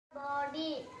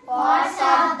Parts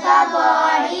of the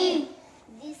body.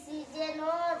 This is a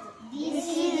nose. This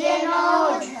is a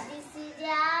nose. This is a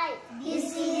eye.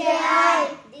 This is a eye.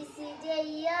 This is a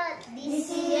ear. This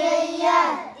is a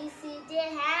ear. This is a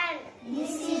hand.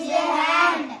 This is a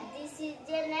hand. This is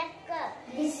a neck.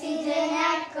 This is a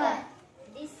neck.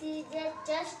 This is a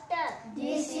chest.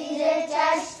 This is a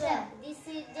chest. This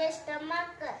is a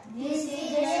stomach. This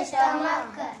is a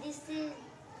stomach. This is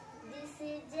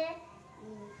a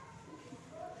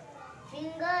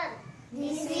finger.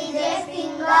 This is a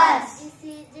fingers. This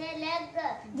is a leg.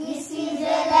 This is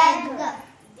a leg.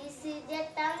 This is a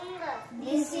tongue.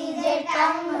 This is a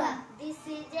tongue. This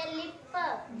is a lip.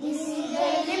 This is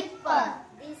a lip.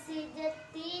 This is a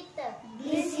teeth.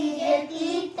 This is a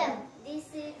teeth. This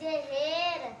is a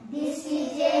hair. This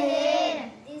is a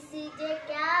hair. This is a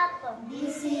cap.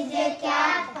 This is a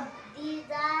cap. These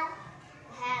are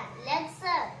legs.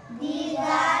 These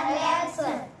are legs.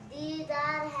 These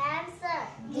are hands.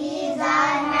 These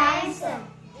are hands.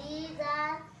 These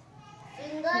are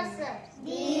fingers.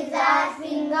 These are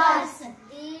fingers.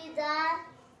 These are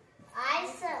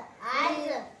eyes.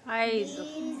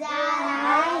 These are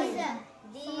eyes.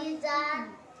 These are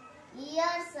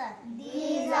ears.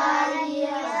 These are